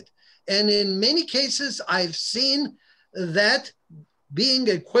for it. And in many cases, I've seen that being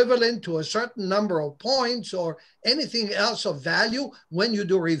equivalent to a certain number of points or anything else of value when you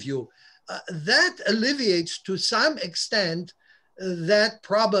do review. That alleviates to some extent that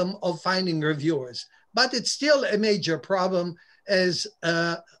problem of finding reviewers. But it's still a major problem. As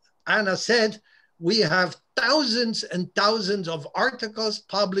Anna said, we have thousands and thousands of articles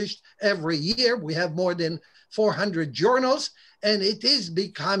published every year. We have more than 400 journals, and it is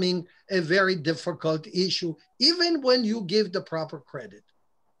becoming a very difficult issue, even when you give the proper credit.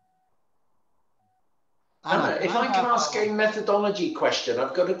 Anna, if I can ask a methodology question,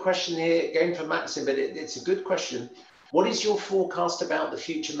 I've got a question here going for Maxim, but it's a good question. What is your forecast about the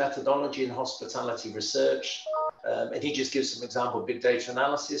future methodology in hospitality research? And he just gives some example: big data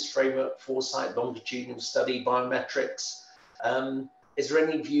analysis, framework, foresight, longitudinal study, biometrics. Is there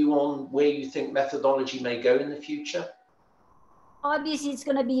any view on where you think methodology may go in the future? Obviously, it's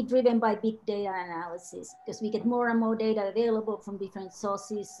going to be driven by big data analysis because we get more and more data available from different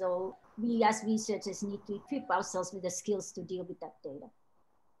sources. So we as researchers need to equip ourselves with the skills to deal with that data.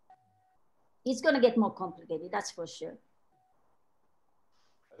 It's going to get more complicated, that's for sure.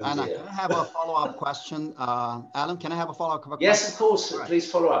 Anna, can I have a follow-up question? Alan, can I have a follow-up question? Yes, of course. Right. Please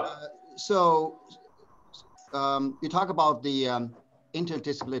follow up. You talk about the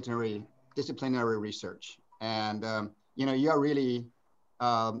interdisciplinary research, and you know, you're really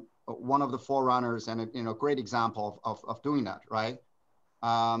one of the forerunners and a great example of doing that, right?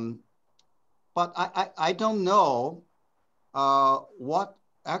 But I don't know what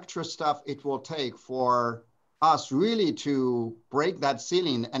extra stuff it will take for us really to break that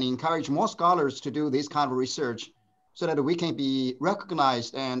ceiling and encourage more scholars to do this kind of research so that we can be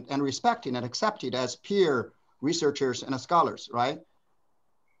recognized and respected and accepted as peer researchers and scholars, right?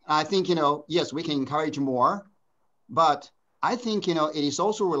 I think, you know, yes, we can encourage more, But I think, it is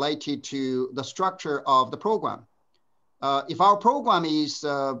also related to the structure of the program. If our program is,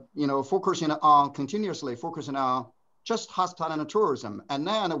 continuously focusing on just hospitality and tourism, and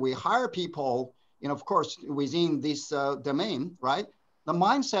then we hire people, of course, within this domain, right? The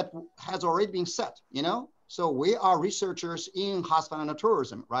mindset has already been set, So we are researchers in hospitality and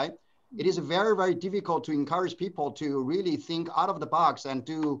tourism, right? It is very, very difficult to encourage people to really think out of the box and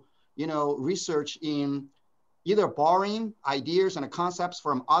do, research in either borrowing ideas and concepts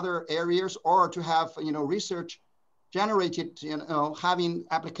from other areas, or to have, research generated, having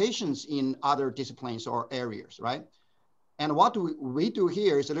applications in other disciplines or areas, right? And what we do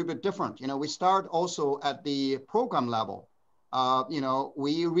here is a little bit different. We start also at the program level.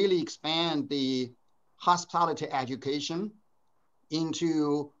 We really expand the hospitality education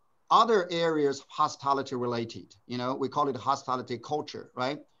into other areas of hospitality related. We call it hospitality culture,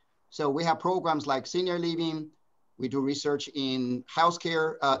 right? So we have programs like senior living. We do research in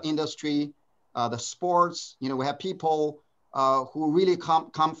healthcare industry, the sports. We have people who really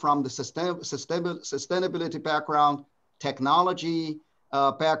come from the sustainability background, technology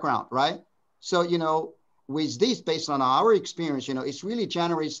background, right? So, with this, based on our experience, it really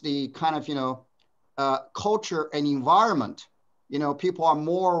generates the kind of, culture and environment, people are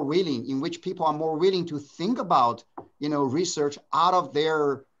more willing, in which people are more willing to think about, research out of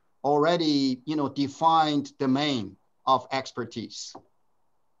their already, defined domain of expertise.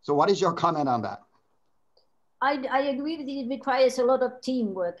 So what is your comment on that? I agree that it requires a lot of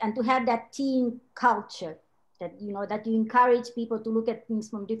teamwork, and to have that team culture that, that you encourage people to look at things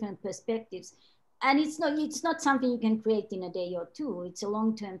from different perspectives. And it's not something you can create in a day or two. It's a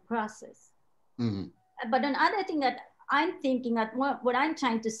long-term process. Mm-hmm. But another thing that I'm thinking at what I'm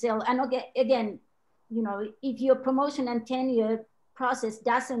trying to sell, and again, if your promotion and tenure process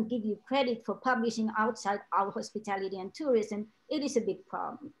doesn't give you credit for publishing outside our hospitality and tourism, it is a big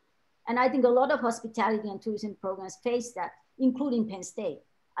problem. And I think a lot of hospitality and tourism programs face that, including Penn State.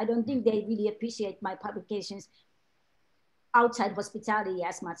 I don't think they really appreciate my publications outside hospitality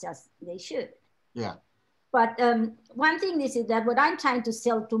as much as they should. Yeah. But one thing is that what I'm trying to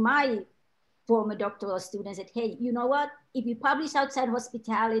sell to my former doctoral students that, hey, you know what? If you publish outside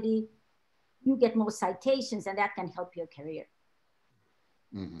hospitality, you get more citations, and that can help your career.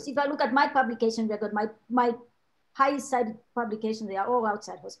 Mm-hmm. So if I look at my publication record, my highest cited publications, they are all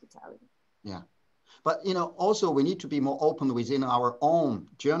outside hospitality. Yeah. But, also we need to be more open within our own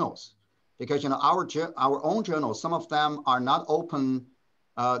journals, because, our own journals, some of them are not open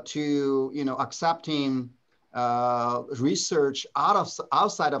to, accepting research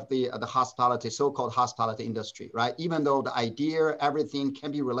outside of the hospitality, so-called hospitality industry, right? Even though the idea, everything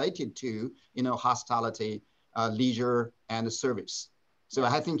can be related to, hospitality, leisure, and service. So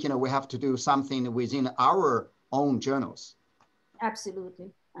I think, we have to do something within our own journals.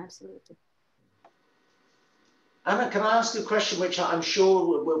 Absolutely, absolutely. Anna, can I ask you a question, which I'm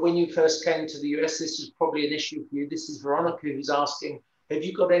sure when you first came to the US, this was probably an issue for you. This is Veronica who's asking, have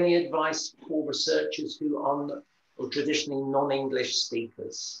you got any advice for researchers who are traditionally non-English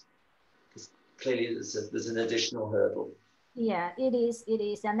speakers? Because clearly there's an additional hurdle. Yeah, it is,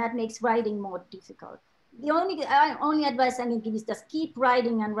 and that makes writing more difficult. The only advice I can give is just keep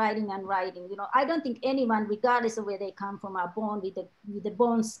writing and writing and writing. I don't think anyone, regardless of where they come from, are born with the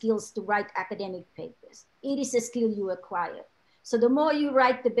born skills to write academic papers. It is a skill you acquire. So the more you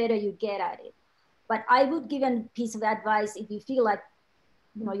write, the better you get at it. But I would give a piece of advice: if you feel like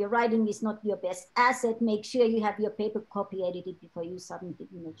your writing is not your best asset, make sure you have your paper copy edited before you submit it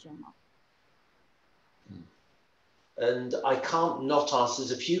in a journal. And I can't not ask,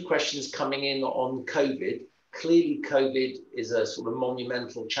 there's a few questions coming in on COVID. Clearly, COVID is a sort of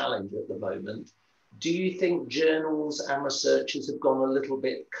monumental challenge at the moment. Do you think journals and researchers have gone a little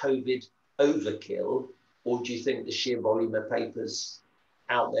bit COVID overkill, or do you think the sheer volume of papers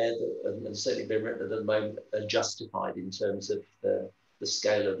out there that have certainly been written at the moment are justified in terms of the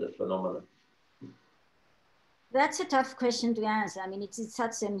scale of the phenomenon? That's a tough question to answer. I mean, it's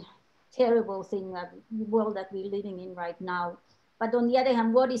such a terrible thing, the world that we're living in right now. But on the other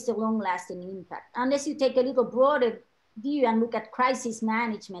hand, what is the long-lasting impact? Unless you take a little broader view and look at crisis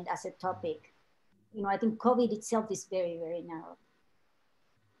management as a topic, I think COVID itself is very, very narrow.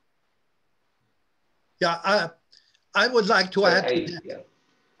 Yeah, I would like to add to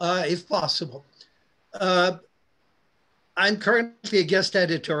that, if possible. I'm currently a guest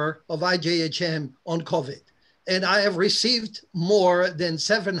editor of IJHM on COVID, and I have received more than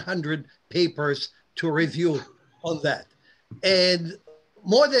 700 papers to review on that. And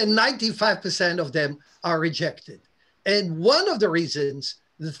more than 95% of them are rejected. And one of the reasons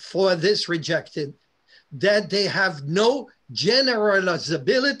for this rejection that they have no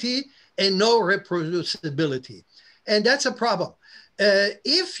generalizability and no reproducibility. And that's a problem.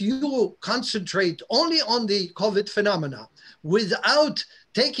 If you concentrate only on the COVID phenomena without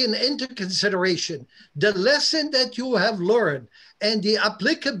taking into consideration the lesson that you have learned and the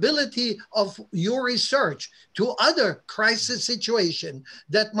applicability of your research to other crisis situations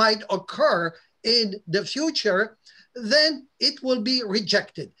that might occur in the future, then it will be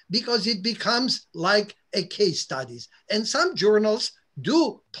rejected because it becomes like a case studies. And some journals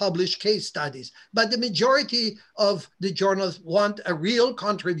do publish case studies, but the majority of the journals want a real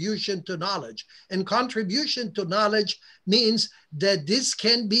contribution to knowledge. And contribution to knowledge means that this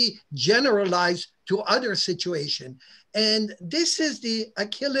can be generalized to other situations. And this is the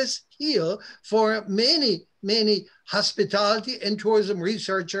Achilles heel for many, many hospitality and tourism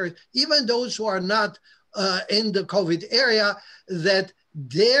researchers, even those who are not in the COVID area, that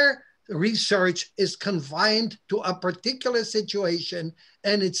their research is confined to a particular situation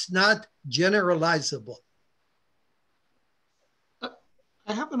and it's not generalizable.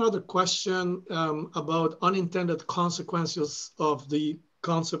 I have another question about unintended consequences of the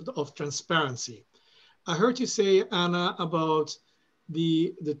concept of transparency. I heard you say, Anna, about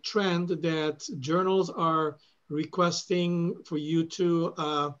the trend that journals are requesting for you to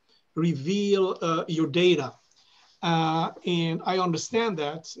reveal your data. And I understand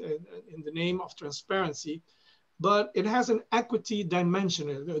that in the name of transparency, but it has an equity dimension,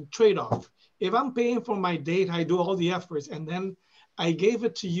 a trade-off. If I'm paying for my data, I do all the efforts, and then I gave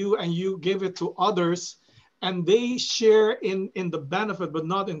it to you and you give it to others, and they share in the benefit, but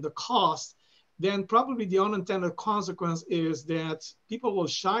not in the cost, then probably the unintended consequence is that people will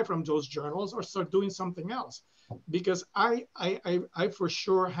shy from those journals or start doing something else. Because I for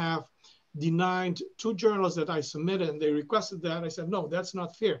sure have denied 2 journals that I submitted, and they requested that. I said, no, that's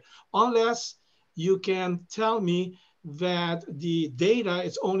not fair. Unless you can tell me that the data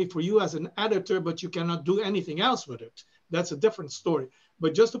is only for you as an editor, but you cannot do anything else with it. That's a different story.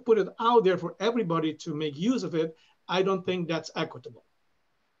 But just to put it out there for everybody to make use of it, I don't think that's equitable.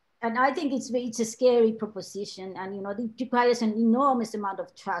 And I think it's a scary proposition, and it requires an enormous amount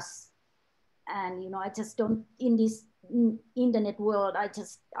of trust. And I just don't, in this internet world,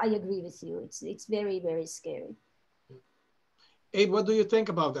 I agree with you. It's very, very scary. Abe, what do you think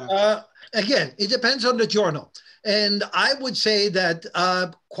about that? Again, it depends on the journal. And I would say that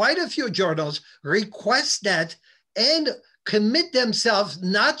quite a few journals request that and commit themselves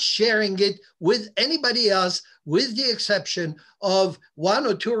not sharing it with anybody else, with the exception of 1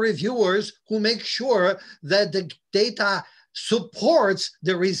 or 2 reviewers who make sure that the data supports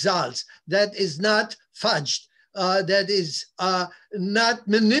the results, that is not fudged, that is not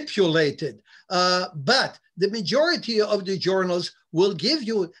manipulated. But the majority of the journals will give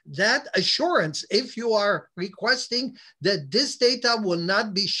you that assurance if you are requesting that this data will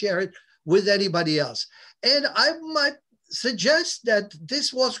not be shared with anybody else. And I might suggest that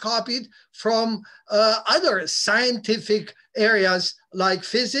this was copied from other scientific areas like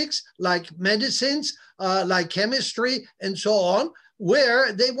physics, like medicines, like chemistry, and so on,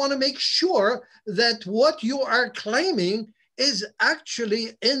 where they want to make sure that what you are claiming is actually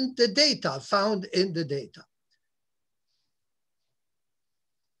in the data, found in the data.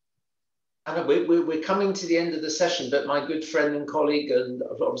 Anna, we're coming to the end of the session, but my good friend and colleague, and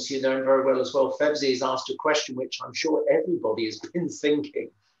obviously you know him very well as well, Ph.D. has asked a question which I'm sure everybody has been thinking.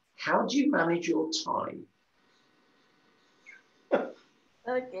 How do you manage your time?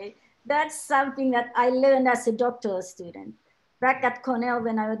 Okay, that's something that I learned as a doctoral student. Back at Cornell,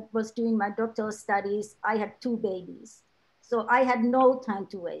 when I was doing my doctoral studies, I had 2 babies. So I had no time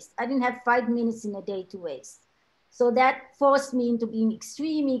to waste. I didn't have 5 minutes in a day to waste. So that forced me into being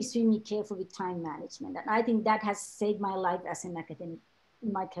extremely, extremely careful with time management. And I think that has saved my life as an academic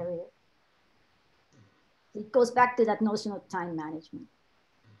in my career. It goes back to that notion of time management.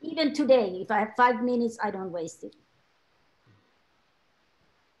 Even today, if I have 5 minutes, I don't waste it.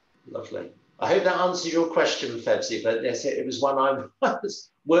 Lovely. I hope that answers your question, Ph.D., but yes, it was one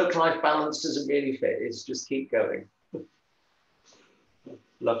work-life balance doesn't really fit. It's just keep going.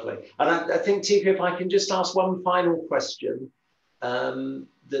 Lovely. And I think, Tika, if I can just ask one final question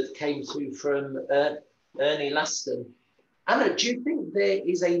that came through from Ernie Laston. Anna, do you think there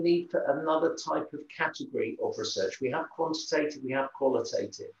is a need for another type of category of research? We have quantitative, we have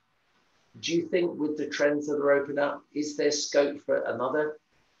qualitative. Do you think with the trends that are open up, is there scope for another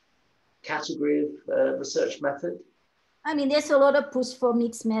category of research method? I mean, there's a lot of push for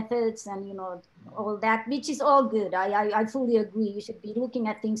mixed methods and, all that, which is all good. I fully agree. You should be looking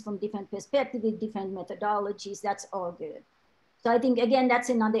at things from different perspectives, different methodologies. That's all good. So I think, again, that's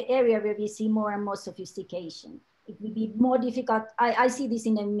another area where we see more and more sophistication. It will be more difficult. I see this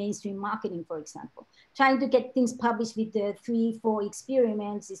in the mainstream marketing, for example. Trying to get things published with the 3-4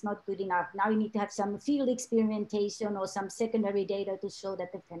 experiments is not good enough. Now you need to have some field experimentation or some secondary data to show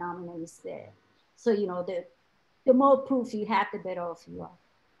that the phenomenon is there. So, you know, the more proof you have, the better off you are.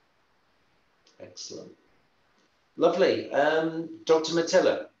 Excellent. Lovely. Dr.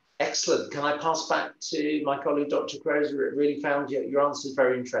 Matilla, excellent. Can I pass back to my colleague, Dr. Crozer? Really found your answers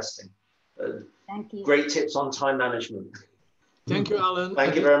very interesting. Thank you. Great tips on time management. Thank you, Alan.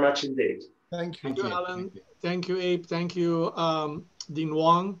 Thank you very much indeed. Thank you. Thank you, Alan. Thank you, Abe. Thank you, Dean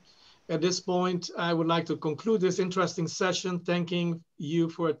Wong. At this point, I would like to conclude this interesting session, thanking you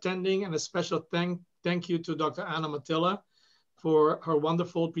for attending, and a special thank you to Dr. Anna Matilla for her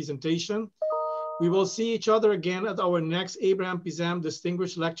wonderful presentation. We will see each other again at our next Abraham Pizam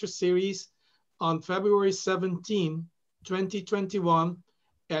Distinguished Lecture Series on February 17, 2021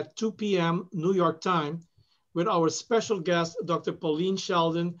 at 2 p.m. New York time with our special guest, Dr. Pauline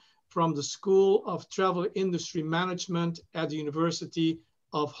Sheldon from the School of Travel Industry Management at the University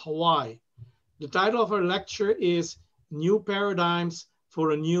of Hawaii. The title of her lecture is New Paradigms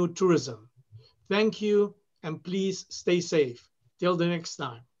for a New Tourism. Thank you, and please stay safe. Till the next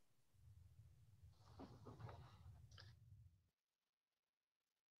time.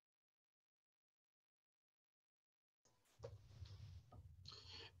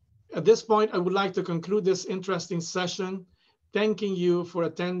 At this point, I would like to conclude this interesting session, thanking you for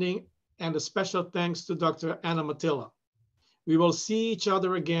attending, and a special thanks to Dr. Anna Matilla. We will see each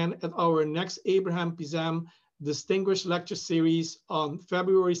other again at our next Abraham Pizam Distinguished Lecture Series on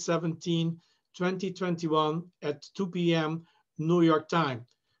February 17, 2021 at 2 p.m. New York time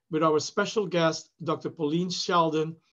with our special guest, Dr. Pauline Sheldon